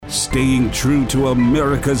staying true to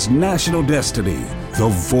America's national destiny, the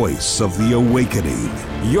voice of the awakening.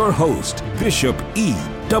 Your host, Bishop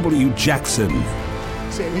E.W. Jackson.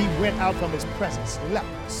 Said he went out from his presence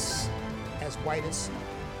leprous, as white as snow.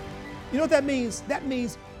 You know what that means? That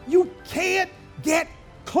means you can't get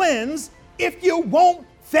cleansed if you won't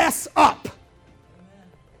fess up.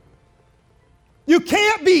 You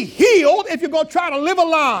can't be healed if you're going to try to live a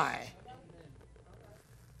lie.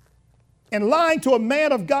 And lying to a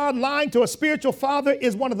man of God, lying to a spiritual father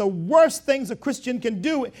is one of the worst things a Christian can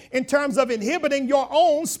do in terms of inhibiting your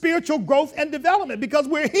own spiritual growth and development, because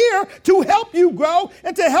we're here to help you grow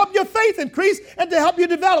and to help your faith increase and to help you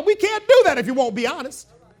develop. We can't do that if you won't be honest.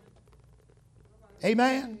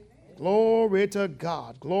 Amen. Glory to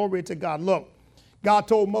God. Glory to God. Look, God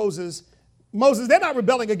told Moses, they're not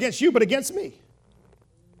rebelling against you, but against me.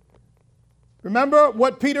 Remember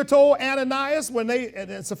what Peter told Ananias when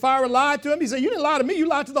and Sapphira lied to him? He said, you didn't lie to me, you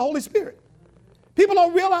lied to the Holy Spirit. People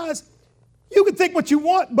don't realize you can think what you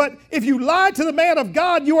want, but if you lie to the man of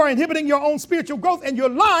God, you are inhibiting your own spiritual growth and you're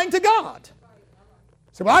lying to God.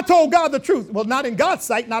 So, well, I told God the truth. Well, not in God's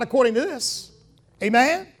sight, not according to this.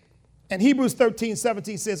 Amen? And Hebrews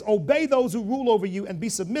 13:17 says, obey those who rule over you and be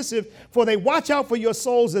submissive, for they watch out for your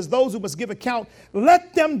souls as those who must give account.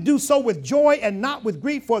 Let them do so with joy and not with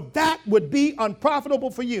grief, for that would be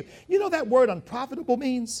unprofitable for you. You know that word unprofitable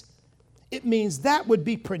means? It means that would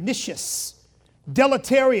be pernicious,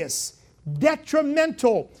 deleterious,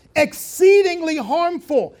 detrimental, exceedingly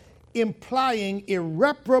harmful, implying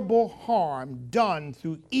irreparable harm done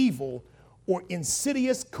through evil or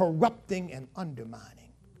insidious corrupting and undermining.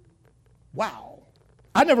 Wow.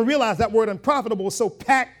 I never realized that word unprofitable was so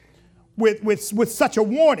packed with such a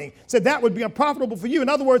warning. Said that would be unprofitable for you. In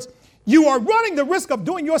other words, you are running the risk of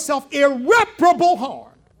doing yourself irreparable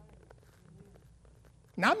harm.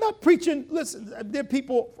 Now, I'm not preaching. Listen, there are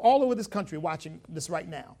people all over this country watching this right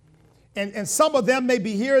now. And some of them may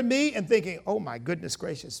be hearing me and thinking, oh, my goodness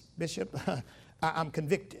gracious, Bishop, I'm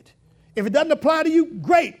convicted. If it doesn't apply to you,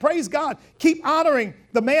 great. Praise God. Keep honoring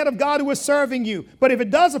the man of God who is serving you. But if it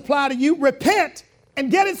does apply to you, repent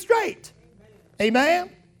and get it straight.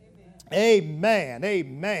 Amen? Amen.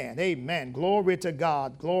 Amen. Amen. Glory to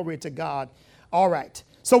God. Glory to God. All right.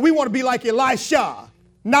 So we want to be like Elisha,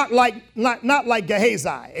 not like Gehazi.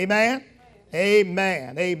 Amen?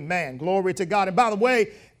 Amen. Amen. Glory to God. And by the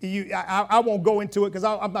way, I won't go into it because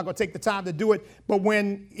I'm not going to take the time to do it. But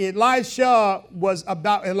when Elijah was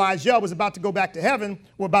about to go back to heaven,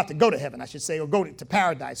 or about to go to heaven, I should say, or go to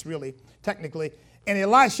paradise, really, technically. And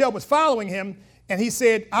Elisha was following him, and he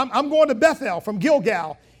said, I'm going to Bethel from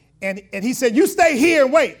Gilgal. And he said, you stay here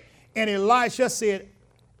and wait. And Elisha said,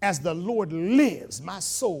 as the Lord lives, my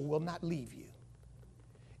soul will not leave you.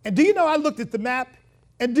 And do you know, I looked at the map,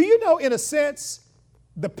 and do you know, in a sense,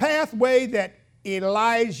 the pathway that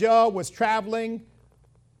Elijah was traveling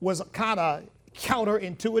was kind of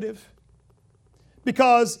counterintuitive,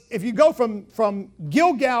 because if you go from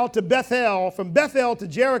Gilgal to Bethel, from Bethel to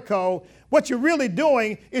Jericho, what you're really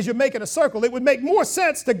doing is you're making a circle. It would make more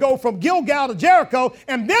sense to go from Gilgal to Jericho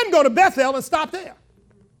and then go to Bethel and stop there.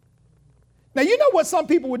 Now, you know what some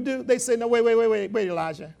people would do? They say, no, wait,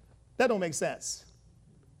 Elijah. That don't make sense.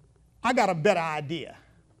 I got a better idea.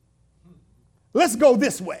 Let's go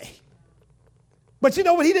this way. But you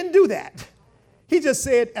know what? He didn't do that. He just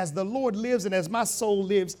said, as the Lord lives and as my soul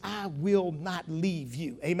lives, I will not leave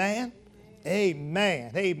you. Amen?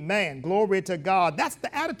 Amen. Amen. Glory to God. That's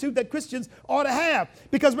the attitude that Christians ought to have.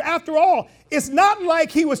 Because after all, it's not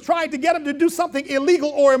like he was trying to get them to do something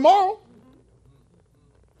illegal or immoral.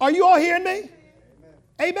 Are you all hearing me?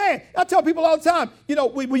 Amen. I tell people all the time, you know,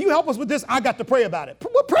 will you help us with this? I got to pray about it.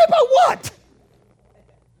 Pray about what?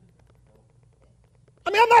 I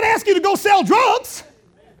mean, I'm not asking you to go sell drugs.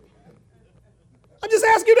 I just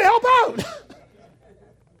ask you to help out.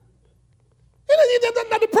 There's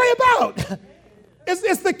nothing to pray about.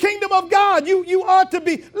 It's the kingdom of God. You ought to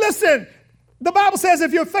be. Listen, the Bible says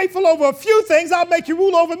if you're faithful over a few things, I'll make you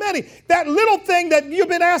rule over many. That little thing that you've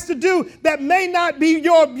been asked to do that may not be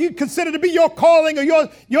you consider to be your calling or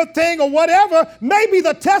your thing or whatever, may be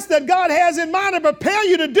the test that God has in mind to prepare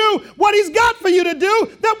you to do what he's got for you to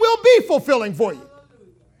do that will be fulfilling for you.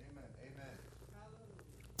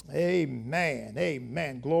 Amen.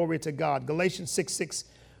 Amen. Glory to God. Galatians 6:6,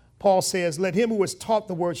 Paul says, let him who is taught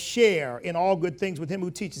the word share in all good things with him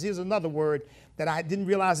who teaches. Here's another word that I didn't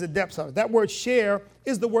realize the depths of. That word share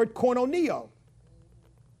is the word koinonio.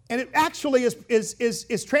 And it actually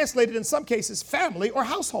is translated in some cases family or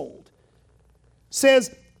household.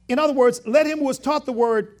 Says, in other words, let him who is taught the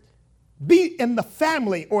word be in the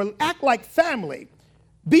family or act like family.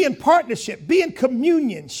 be in partnership, be in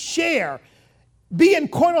communion, share, be in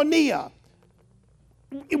koinonia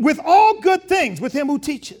with all good things with him who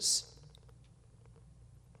teaches.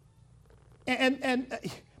 And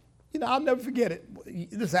I'll never forget it.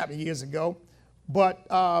 This happened years ago. But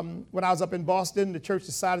when I was up in Boston, the church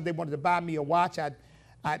decided they wanted to buy me a watch. I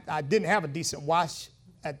didn't have a decent watch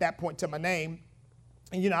at that point to my name.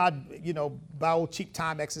 And, I'd buy old cheap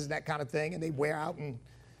Timexes and that kind of thing, and they wear out and,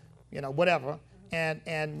 whatever.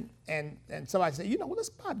 And somebody said, well, let's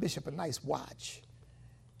buy Bishop a nice watch.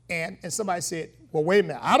 And somebody said, well, wait a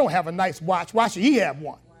minute, I don't have a nice watch. Why should he have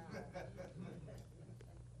one?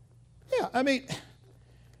 Yeah, I mean,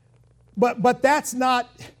 but that's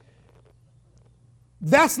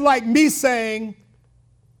like me saying,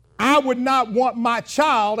 I would not want my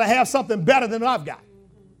child to have something better than I've got.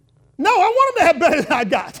 No, I want him to have better than I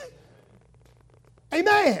got.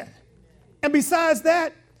 Amen. And besides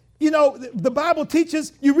that, the Bible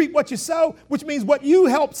teaches you reap what you sow, which means what you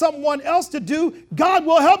help someone else to do, God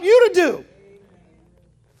will help you to do.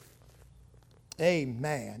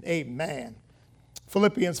 Amen. Amen.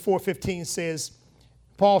 Philippians 4:15 says,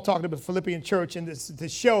 Paul talking about the Philippian church, and this to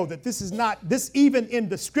show that this is not, this even in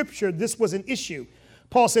the scripture, this was an issue.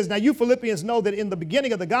 Paul says, now you Philippians know that in the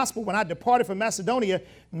beginning of the gospel, when I departed from Macedonia,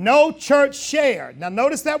 no church shared. Now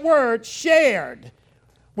notice that word, shared,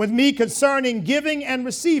 with me concerning giving and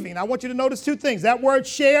receiving. I want you to notice two things. That word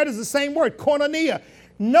shared is the same word, koinonia.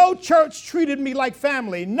 No church treated me like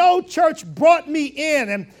family. No church brought me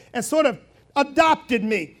in and sort of adopted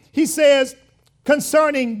me. He says,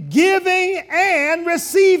 concerning giving and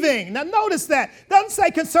receiving. Now notice that. It doesn't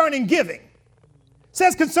say concerning giving. It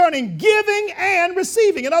says concerning giving and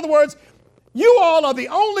receiving. In other words, you all are the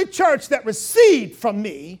only church that received from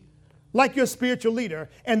me like your spiritual leader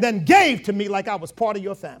and then gave to me like I was part of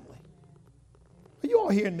your family. Are you all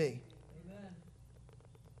hearing me? Amen.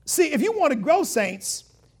 See, if you want to grow, saints,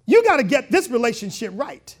 you got to get this relationship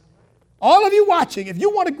right. All of you watching, if you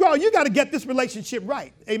want to grow, you got to get this relationship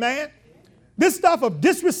right. Amen? This stuff of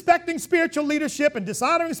disrespecting spiritual leadership and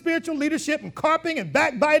dishonoring spiritual leadership and carping and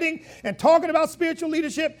backbiting and talking about spiritual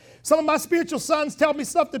leadership. Some of my spiritual sons tell me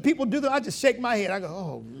stuff that people do that I just shake my head. I go,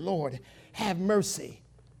 oh, Lord, have mercy.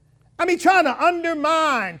 I mean, trying to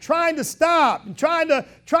undermine, trying to stop, and trying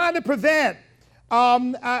to prevent.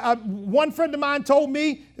 One friend of mine told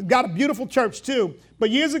me, got a beautiful church too,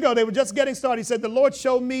 but years ago they were just getting started. He said, the Lord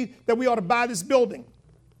showed me that we ought to buy this building.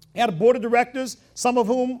 He had a board of directors, some of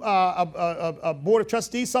whom, a board of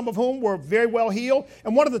trustees, some of whom were very well heeled.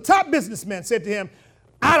 And one of the top businessmen said to him,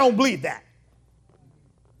 I don't believe that.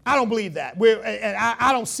 I don't believe that.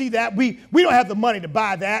 I don't see that. We don't have the money to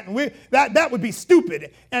buy that. And that would be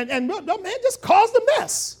stupid. And no, man, just caused a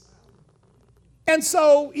mess. And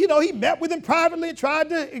so, he met with him privately and tried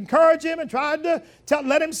to encourage him and tried to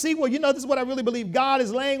let him see, well, this is what I really believe God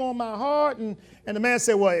is laying on my heart. And the man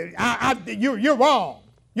said, well, you're wrong.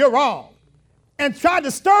 You're wrong. And tried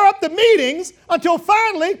to stir up the meetings until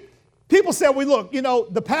finally people said, well, look,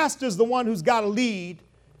 the pastor's the one who's got to lead.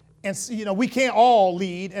 And, we can't all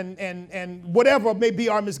lead. And whatever may be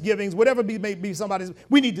our misgivings, whatever may be somebody's,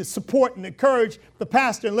 we need to support and encourage the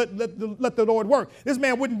pastor and let the Lord work. This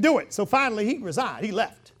man wouldn't do it. So finally he resigned. He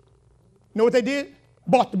left. You know what they did?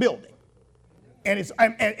 Bought the building.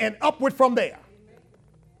 And upward from there.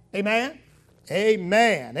 Amen?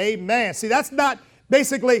 Amen. Amen. See, that's not...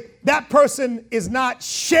 Basically, that person is not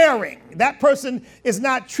sharing. That person is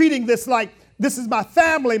not treating this like this is my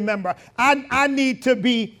family member. I need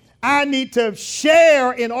to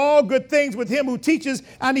share in all good things with him who teaches.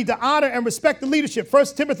 I need to honor and respect the leadership. 1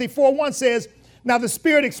 Timothy 4:1 says, now the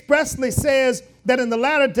Spirit expressly says that in the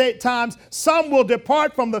latter times some will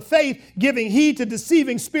depart from the faith, giving heed to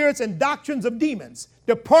deceiving spirits and doctrines of demons.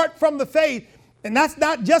 Depart from the faith, and that's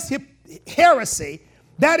not just heresy.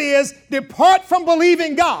 That is, depart from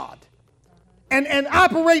believing God and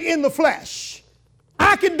operate in the flesh.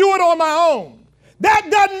 I can do it on my own. That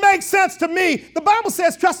doesn't make sense to me. The Bible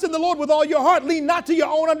says, trust in the Lord with all your heart. Lean not to your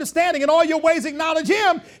own understanding. In all your ways acknowledge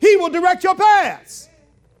him. He will direct your paths.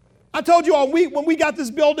 I told you all, when we got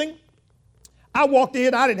this building, I walked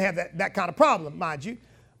in. I didn't have that kind of problem, mind you.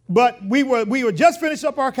 But we were just finished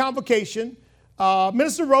up our convocation.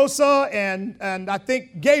 Minister Rosa and I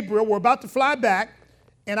think Gabriel were about to fly back.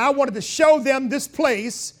 And I wanted to show them this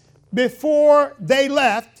place before they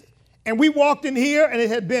left. And we walked in here, and it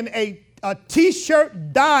had been a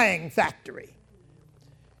T-shirt dyeing factory.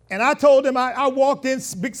 And I told them, I walked in,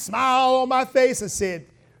 big smile on my face, and said,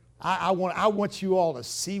 I want you all to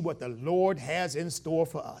see what the Lord has in store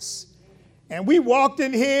for us. And we walked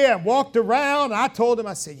in here and walked around. And I told them,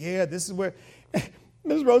 I said, yeah, this is where.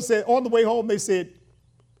 Ms. Rose said, on the way home, they said,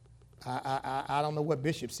 I don't know what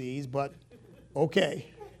Bishop sees, but okay.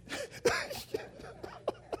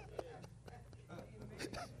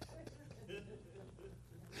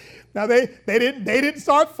 Now they didn't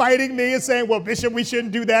start fighting me and saying, well, Bishop, we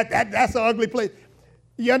shouldn't do that. That's an ugly place.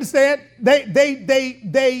 You understand?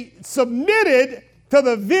 They submitted to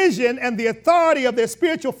the vision and the authority of their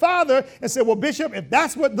spiritual father and said, well, Bishop, if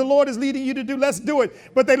that's what the Lord is leading you to do, let's do it.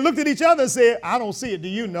 But they looked at each other and said, I don't see it. Do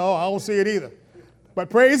you? No, I don't see it either. But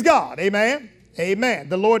praise God. Amen. Amen.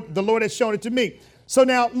 The Lord has shown it to me. So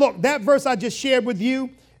now, look, that verse I just shared with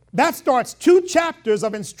you, that starts 2 chapters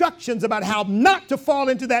of instructions about how not to fall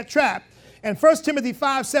into that trap. And 1 Timothy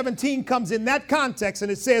 5:17 comes in that context,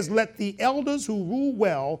 and it says, let the elders who rule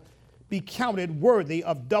well be counted worthy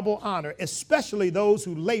of double honor, especially those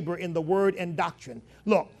who labor in the word and doctrine.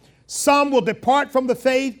 Look, some will depart from the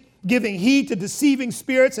faith, giving heed to deceiving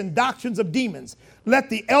spirits and doctrines of demons. Let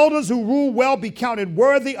the elders who rule well be counted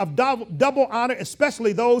worthy of double honor,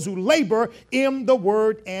 especially those who labor in the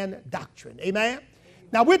word and doctrine. Amen?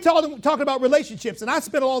 Now, we're talking about relationships, and I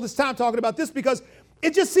spent all this time talking about this because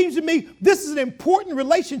it just seems to me this is an important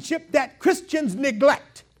relationship that Christians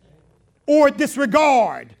neglect or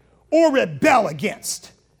disregard or rebel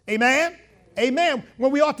against. Amen? Amen.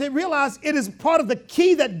 When we ought to realize it is part of the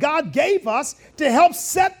key that God gave us to help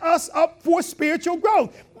set us up for spiritual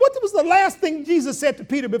growth. What was the last thing Jesus said to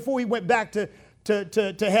Peter before he went back to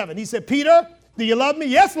heaven? He said, Peter, do you love me?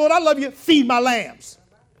 Yes, Lord, I love you. Feed my lambs.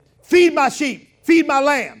 Feed my sheep. Feed my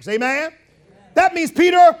lambs. Amen? That means,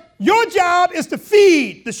 Peter, your job is to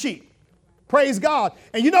feed the sheep. Praise God.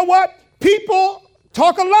 And you know what? People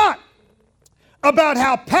talk a lot about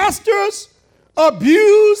how pastors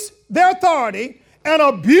abuse their authority and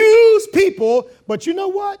abuse people. But you know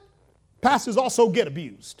what? Pastors also get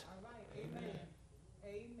abused.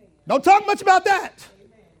 Don't talk much about that.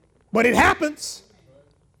 But it happens.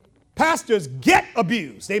 Pastors get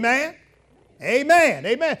abused. Amen? Amen.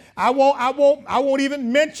 Amen. I won't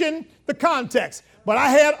even mention the context. But I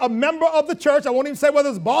had a member of the church, I won't even say whether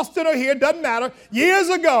it's Boston or here, doesn't matter, years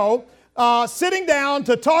ago, sitting down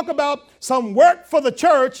to talk about some work for the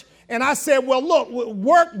church. And I said, well, look,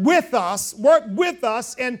 work with us,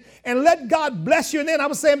 and let God bless you. And then I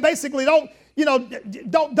was saying, basically, don't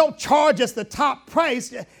charge us the top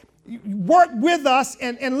price. Work with us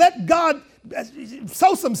and let God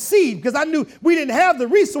sow some seed, because I knew we didn't have the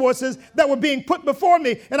resources that were being put before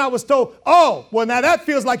me. And I was told, oh, well, now that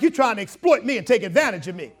feels like you're trying to exploit me and take advantage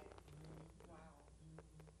of me.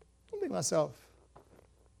 I think to myself,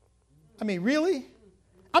 I mean, really?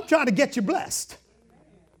 I'm trying to get you blessed.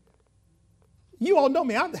 You all know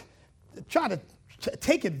me. I'm trying to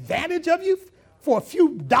take advantage of you for a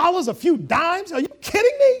few dollars, a few dimes. Are you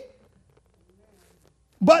kidding me?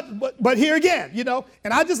 But here again,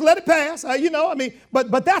 and I just let it pass,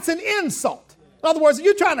 but that's an insult. In other words,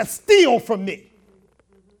 you're trying to steal from me.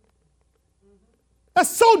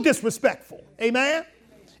 That's so disrespectful. Amen?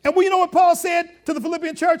 And you know what Paul said to the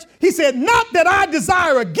Philippian church? He said, not that I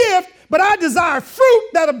desire a gift, but I desire fruit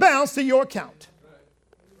that abounds to your account.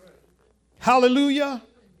 Hallelujah.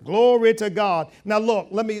 Glory to God. Now look,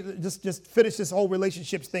 let me just finish this whole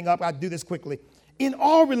relationships thing up. I'll do this quickly. In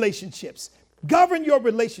all relationships, govern your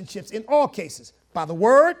relationships in all cases by the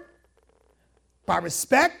word, by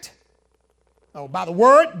respect, by the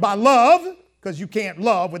word, by love, because you can't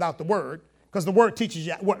love without the word, because the word teaches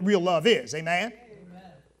you what real love is. Amen? Amen.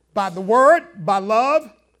 By the word, by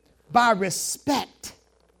love, by respect,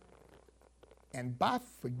 and by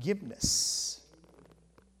forgiveness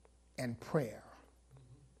and prayer.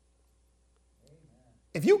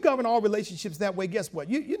 If you govern all relationships that way, guess what?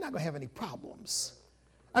 You're not going to have any problems.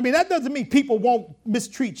 I mean, that doesn't mean people won't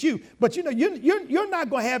mistreat you, but you're not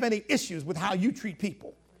going to have any issues with how you treat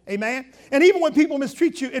people. Amen? And even when people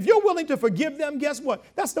mistreat you, if you're willing to forgive them, guess what?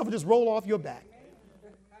 That stuff will just roll off your back.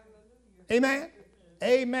 Amen?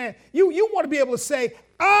 Amen. You want to be able to say,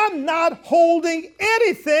 I'm not holding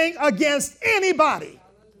anything against anybody.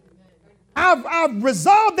 I've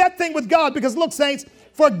resolved that thing with God because, look, saints,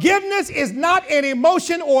 forgiveness is not an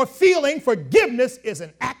emotion or feeling. Forgiveness is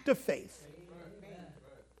an act of faith.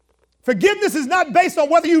 Forgiveness is not based on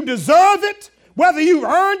whether you deserve it, whether you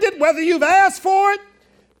earned it, whether you've asked for it.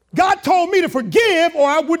 God told me to forgive or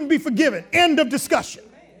I wouldn't be forgiven. End of discussion.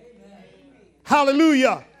 Amen.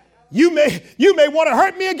 Hallelujah. You may want to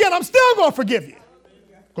hurt me again. I'm still going to forgive you.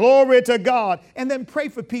 Glory to God. And then pray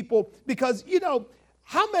for people because,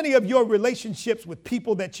 how many of your relationships with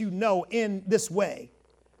people that you know in this way,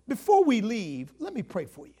 before we leave, let me pray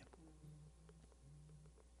for you.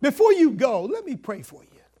 Before you go, let me pray for you.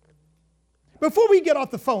 Before we get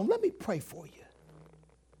off the phone, let me pray for you.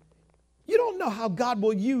 You don't know how God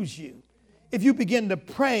will use you if you begin to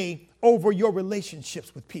pray over your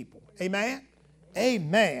relationships with people. Amen?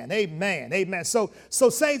 Amen, amen, amen. So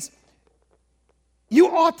saints, you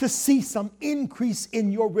ought to see some increase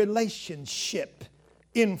in your relationship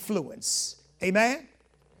influence. Amen?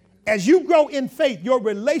 As you grow in faith, your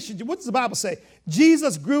relationship, what does the Bible say?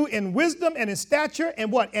 Jesus grew in wisdom and in stature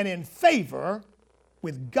and what? And in favor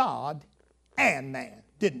with God and man,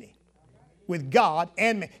 didn't he? With God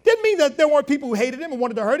and man. Didn't mean that there weren't people who hated him and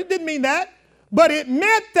wanted to hurt him. Didn't mean that. But it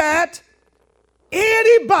meant that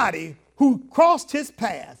anybody who crossed his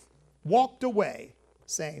path walked away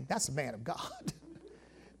saying, that's a man of God.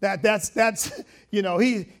 That's you know,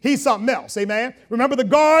 he's something else. Amen. Remember the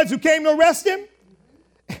guards who came to arrest him?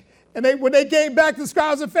 And when they came back to the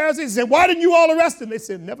scribes and Pharisees, they said, why didn't you all arrest him? They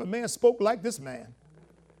said, never man spoke like this man.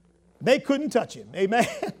 They couldn't touch him. Amen.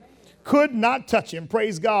 Could not touch him.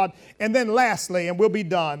 Praise God. And then lastly, and we'll be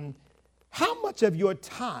done, how much of your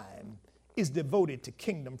time is devoted to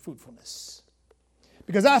kingdom fruitfulness?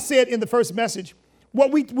 Because I said in the first message, what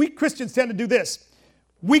we Christians tend to do this.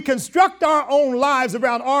 We construct our own lives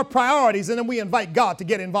around our priorities and then we invite God to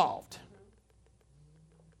get involved.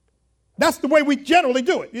 That's the way we generally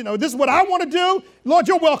do it. You know, this is what I want to do. Lord,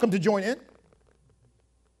 you're welcome to join in.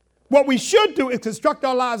 What we should do is construct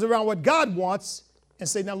our lives around what God wants and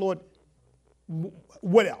say, now, Lord,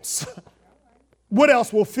 what else? What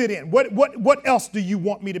else will fit in? What else do you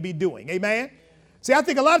want me to be doing? Amen? See, I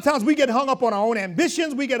think a lot of times we get hung up on our own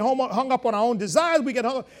ambitions. We get hung up on our own desires. We get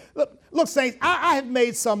hung up. Look, saints, I have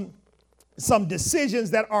made some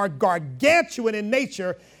decisions that are gargantuan in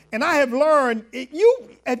nature. And I have learned, if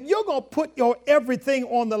you're going to put your everything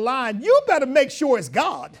on the line, you better make sure it's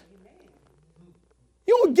God.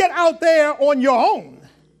 You don't get out there on your own.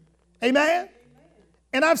 Amen?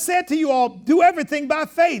 And I've said to you all, do everything by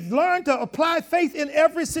faith. Learn to apply faith in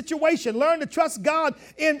every situation. Learn to trust God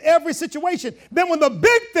in every situation. Then when the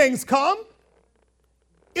big things come,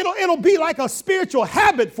 it'll be like a spiritual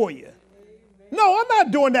habit for you. No, I'm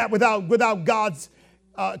not doing that without God's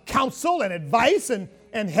counsel and advice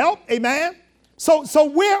and help. Amen. So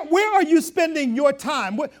where are you spending your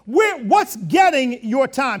time? What's getting your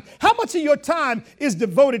time? How much of your time is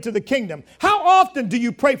devoted to the kingdom? How often do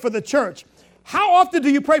you pray for the church? How often do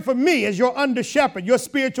you pray for me as your under shepherd, your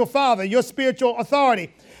spiritual father, your spiritual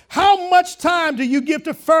authority? How much time do you give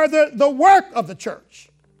to further the work of the church?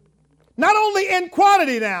 Not only in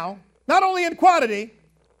quantity now, not only in quantity,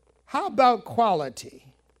 how about quality?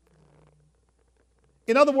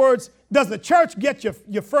 In other words, does the church get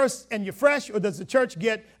your first and your fresh, or does the church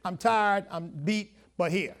get, I'm tired, I'm beat,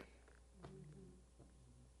 but here?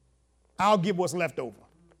 I'll give what's left over.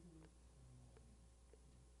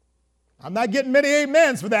 I'm not getting many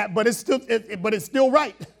amens for that, but it's still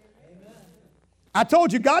right. Amen. I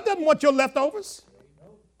told you, God doesn't want your leftovers.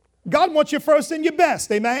 God wants your first and your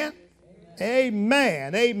best. Amen?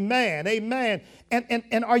 Amen. Amen. Amen.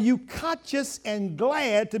 And are you conscious and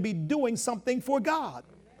glad to be doing something for God?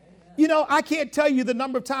 You know, I can't tell you the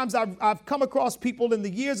number of times I've come across people in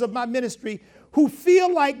the years of my ministry who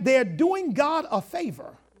feel like they're doing God a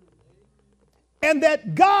favor and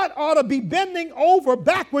that God ought to be bending over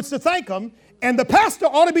backwards to thank him, and the pastor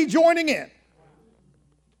ought to be joining in.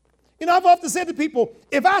 You know, I've often said to people,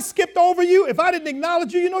 if I skipped over you, if I didn't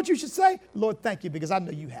acknowledge you, you know what you should say? Lord, thank you, because I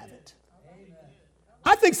know you have it.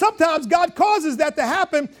 I think sometimes God causes that to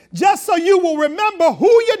happen just so you will remember who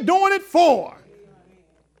you're doing it for.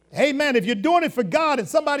 Amen. If you're doing it for God and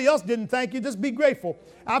somebody else didn't thank you, just be grateful.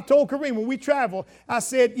 I've told Kareem when we travel, I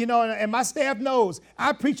said, you know, and my staff knows,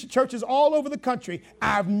 I preach at churches all over the country.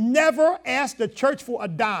 I've never asked a church for a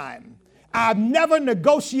dime. I've never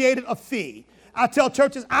negotiated a fee. I tell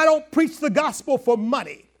churches, I don't preach the gospel for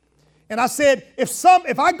money. And I said,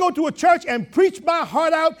 if I go to a church and preach my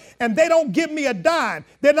heart out and they don't give me a dime,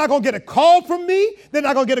 they're not going to get a call from me. They're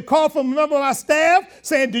not going to get a call from a member of my staff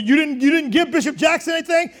saying, you didn't give Bishop Jackson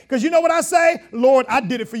anything? Because you know what I say? Lord, I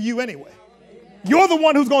did it for you anyway. You're the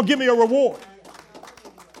one who's going to give me a reward.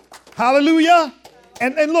 Hallelujah.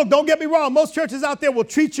 And look, don't get me wrong. Most churches out there will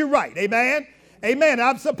treat you right. Amen. Amen.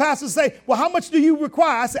 And some pastors say, well, how much do you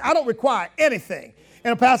require? I say, I don't require anything.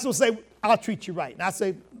 And a pastor will say, I'll treat you right. And I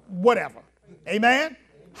say, whatever. Amen.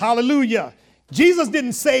 Hallelujah. Jesus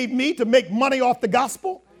didn't save me to make money off the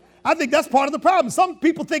gospel. I think that's part of the problem. Some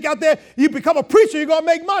people think out there, you become a preacher, you're going to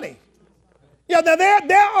make money. Yeah, now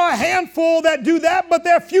there are a handful that do that, but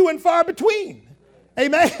they're few and far between.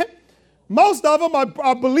 Amen. Most of them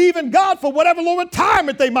are believing God for whatever little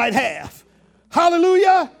retirement they might have.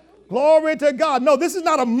 Hallelujah. Glory to God. No, this is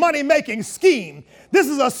not a money-making scheme. This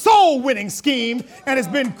is a soul-winning scheme, and it's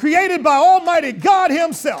been created by Almighty God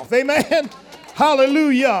himself. Amen.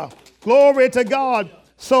 Hallelujah. Glory to God.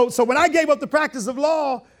 So when I gave up the practice of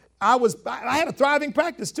law, I had a thriving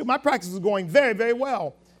practice too. My practice was going very, very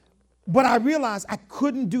well. But I realized I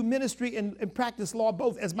couldn't do ministry and practice law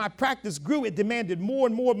both. As my practice grew, it demanded more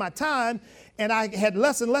and more of my time, and I had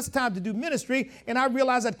less and less time to do ministry. And I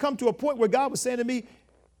realized I'd come to a point where God was saying to me,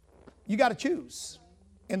 you got to choose.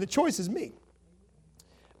 And the choice is me.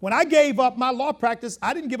 When I gave up my law practice,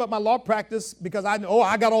 I didn't give up my law practice because I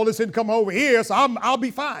got all this income over here, so I'll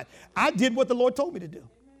be fine. I did what the Lord told me to do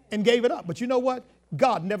and gave it up. But you know what?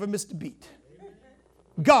 God never missed a beat.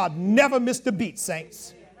 God never missed a beat,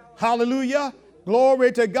 saints. Hallelujah.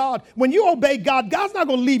 Glory to God. When you obey God, God's not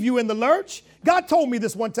going to leave you in the lurch. God told me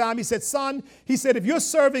this one time. He said, son, he said, if you're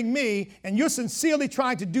serving me and you're sincerely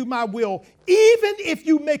trying to do my will, even if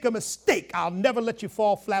you make a mistake, I'll never let you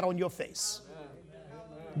fall flat on your face.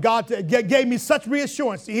 God gave me such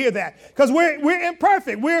reassurance to hear that, because we're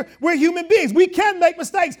imperfect. We're human beings. We can make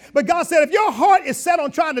mistakes. But God said, if your heart is set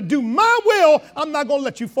on trying to do my will, I'm not going to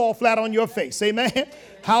let you fall flat on your face. Amen.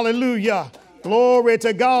 Hallelujah. Glory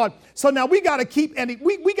to God. So now we got to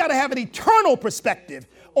we got to have an eternal perspective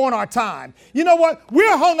on our time. You know what?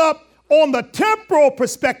 We're hung up on the temporal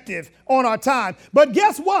perspective on our time. But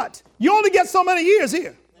guess what? You only get so many years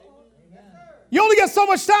here. You only get so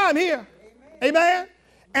much time here. Amen.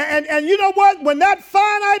 And you know what? When that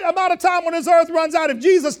finite amount of time on this earth runs out, if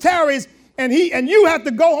Jesus tarries and you have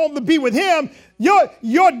to go home to be with him,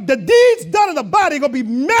 the deeds done in the body are going to be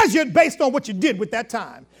measured based on what you did with that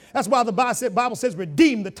time. That's why the Bible says,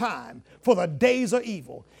 redeem the time, for the days are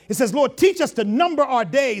evil. It says, Lord, teach us to number our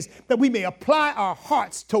days that we may apply our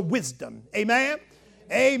hearts to wisdom. Amen.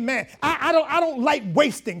 Amen. I don't like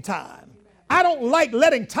wasting time. I don't like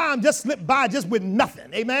letting time just slip by just with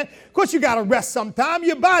nothing. Amen. Of course, you got to rest sometime.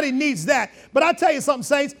 Your body needs that. But I tell you something,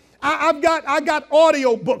 saints, I got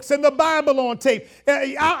audio books and the Bible on tape.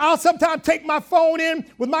 I'll sometimes take my phone in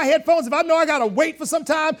with my headphones. If I know I got to wait for some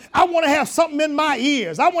time, I want to have something in my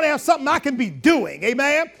ears. I want to have something I can be doing.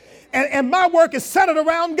 Amen. And my work is centered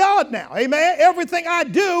around God now. Amen. Everything I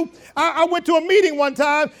do, I went to a meeting one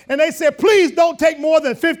time and they said, please don't take more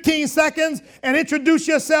than 15 seconds and introduce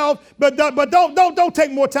yourself. But don't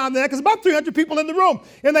take more time than that, because about 300 people in the room.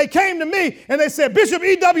 And they came to me and they said, Bishop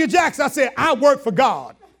E.W. Jackson. I said, I work for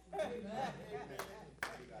God.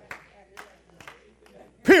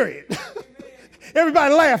 Period.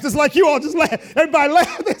 Everybody laughed, just like you all just laughed. Everybody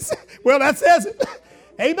laughed. Well, that says it.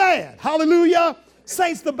 Amen. Hallelujah.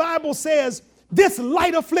 Saints, the Bible says, this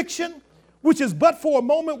light affliction, which is but for a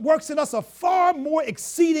moment, works in us a far more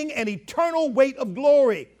exceeding and eternal weight of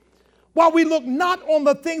glory, while we look not on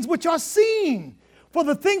the things which are seen. For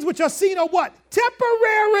the things which are seen are what?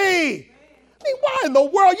 Temporary. I mean, why in the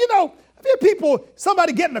world? You know,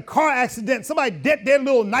 somebody get in a car accident, somebody dent their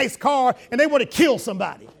little nice car, and they want to kill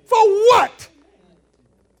somebody. For what?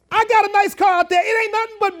 I got a nice car out there. It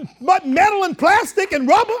ain't nothing but metal and plastic and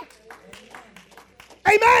rubber.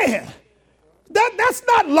 Amen. That's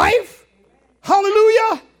not life.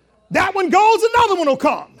 Hallelujah. That one goes, another one will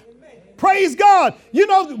come. Praise God. You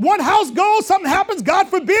know, one house goes, something happens, God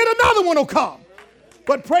forbid, another one will come.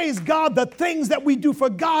 But praise God, the things that we do for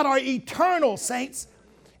God are eternal, saints.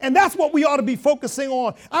 And that's what we ought to be focusing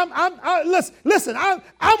on. Listen,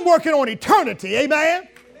 I'm working on eternity. Amen.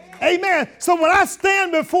 Amen. So when I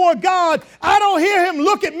stand before God, I don't hear him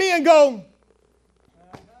look at me and go,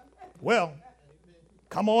 well,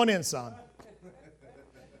 come on in, son.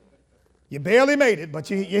 You barely made it, but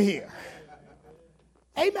you're here.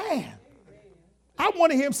 Amen. I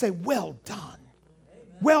want to hear him say, well done.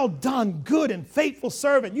 Well done, good and faithful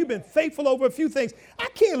servant. You've been faithful over a few things. I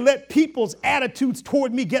can't let people's attitudes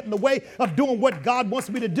toward me get in the way of doing what God wants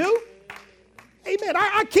me to do. Amen.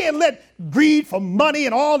 I can't let greed for money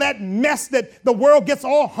and all that mess that the world gets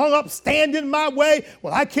all hung up stand in my way.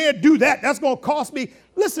 Well, I can't do that. That's going to cost me.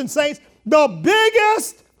 Listen, saints, the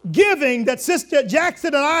biggest giving that Sister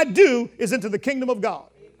Jackson and I do is into the kingdom of God.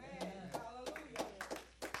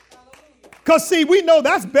 Because, see, we know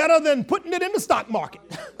that's better than putting it in the stock market.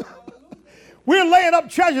 We're laying up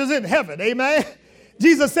treasures in heaven. Amen.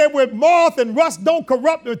 Jesus said, where moth and rust don't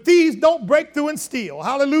corrupt, or thieves don't break through and steal.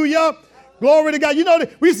 Hallelujah. Glory to God. You know,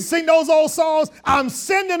 we used to sing those old songs. I'm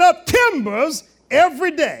sending up timbers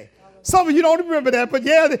every day. Some of you don't remember that, but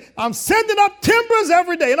yeah, I'm sending up timbers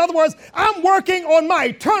every day. In other words, I'm working on my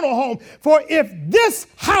eternal home. For if this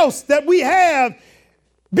house that we have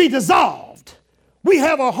be dissolved, We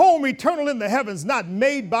have a home eternal in the heavens, not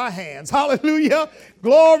made by hands. Hallelujah.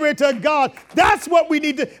 Glory to God. That's what we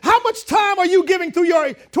need to. How much time are you giving to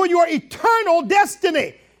your eternal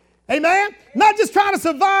destiny? Amen. Not just trying to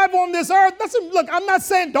survive on this earth. Listen, look, I'm not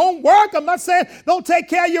saying don't work. I'm not saying don't take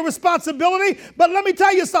care of your responsibility. But let me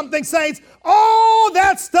tell you something, saints. All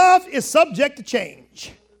that stuff is subject to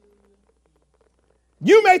change.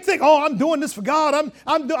 You may think, oh, I'm doing this for God.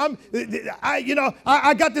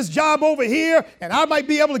 I got this job over here, and I might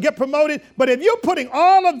be able to get promoted. But if you're putting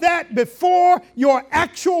all of that before your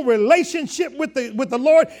actual relationship with the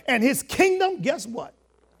Lord and His kingdom, guess what?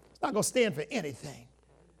 It's not going to stand for anything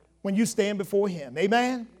when you stand before Him.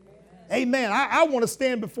 Amen? Amen. I want to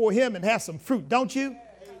stand before Him and have some fruit, don't you?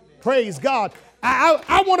 Praise God.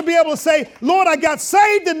 I want to be able to say, Lord, I got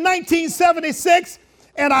saved in 1976.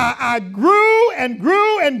 And I grew and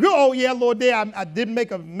grew and grew. Oh, yeah, Lord, there, I didn't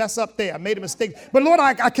make a mess up there. I made a mistake. But, Lord,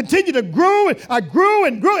 I continued to grow. And I grew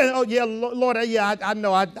and grew. And, oh, yeah, Lord, yeah, I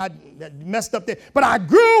know I messed up there. But I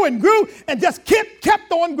grew and grew and just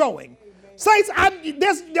kept on growing. Saints,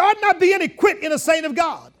 there ought not be any quit in a saint of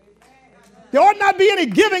God. There ought not be any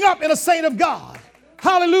giving up in a saint of God.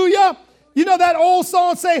 Hallelujah. You know that old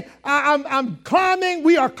song say, I'm climbing,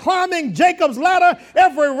 we are climbing Jacob's ladder.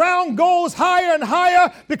 Every round goes higher and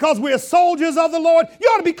higher because we are soldiers of the Lord. You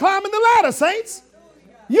ought to be climbing the ladder, saints.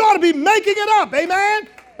 You ought to be making it up, amen?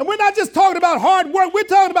 And we're not just talking about hard work. We're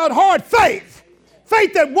talking about hard faith.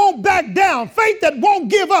 Faith that won't back down. Faith that won't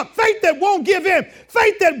give up. Faith that won't give in.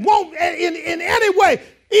 Faith that won't in any way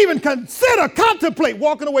even contemplate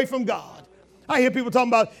walking away from God. I hear people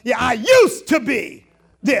talking about, yeah, I used to be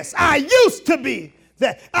this. I used to be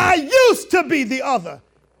that. I used to be the other.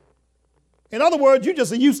 In other words, you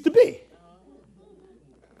just used to be.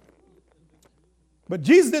 But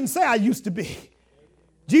Jesus didn't say I used to be.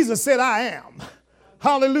 Jesus said I am.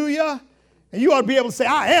 Hallelujah. And you ought to be able to say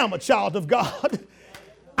I am a child of God.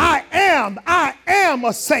 I am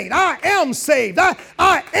a saint. I am saved.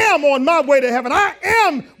 I am on my way to heaven. I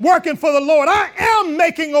am working for the Lord. I am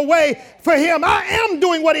making a way for Him. I am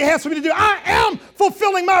doing what He has for me to do. I am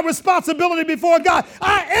fulfilling my responsibility before God.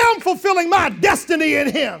 I am fulfilling my destiny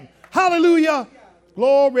in Him. Hallelujah.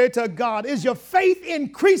 Glory to God. Is your faith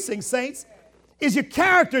increasing, saints? Is your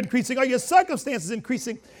character increasing? Are your circumstances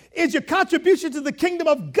increasing? Is your contribution to the kingdom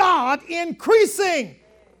of God increasing?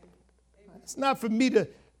 It's not for me to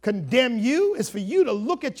condemn you. It's for you to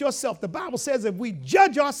look at yourself. The Bible says if we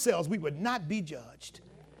judge ourselves, we would not be judged.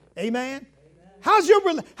 Amen?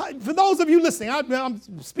 For those of you listening, I'm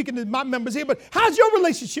speaking to my members here, but how's your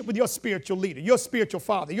relationship with your spiritual leader, your spiritual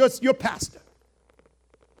father, your pastor?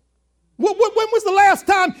 When was the last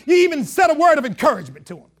time you even said a word of encouragement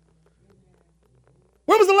to him?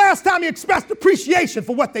 When was the last time you expressed appreciation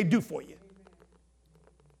for what they do for you?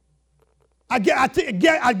 I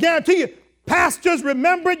guarantee you, pastors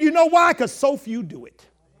remember it. You know why? Because so few do it.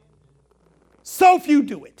 So few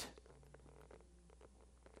do it.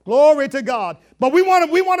 Glory to God. But we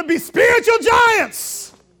want to be spiritual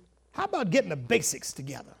giants. How about getting the basics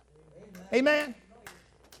together? Amen.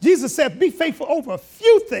 Jesus said, be faithful over a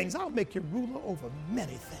few things. I'll make you ruler over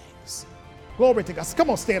many things. Glory to God. So come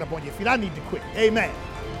on, stand up on your feet. I need to quit. Amen.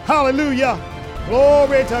 Hallelujah.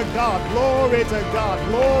 Glory to God. Glory to God.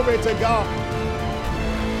 Glory to God.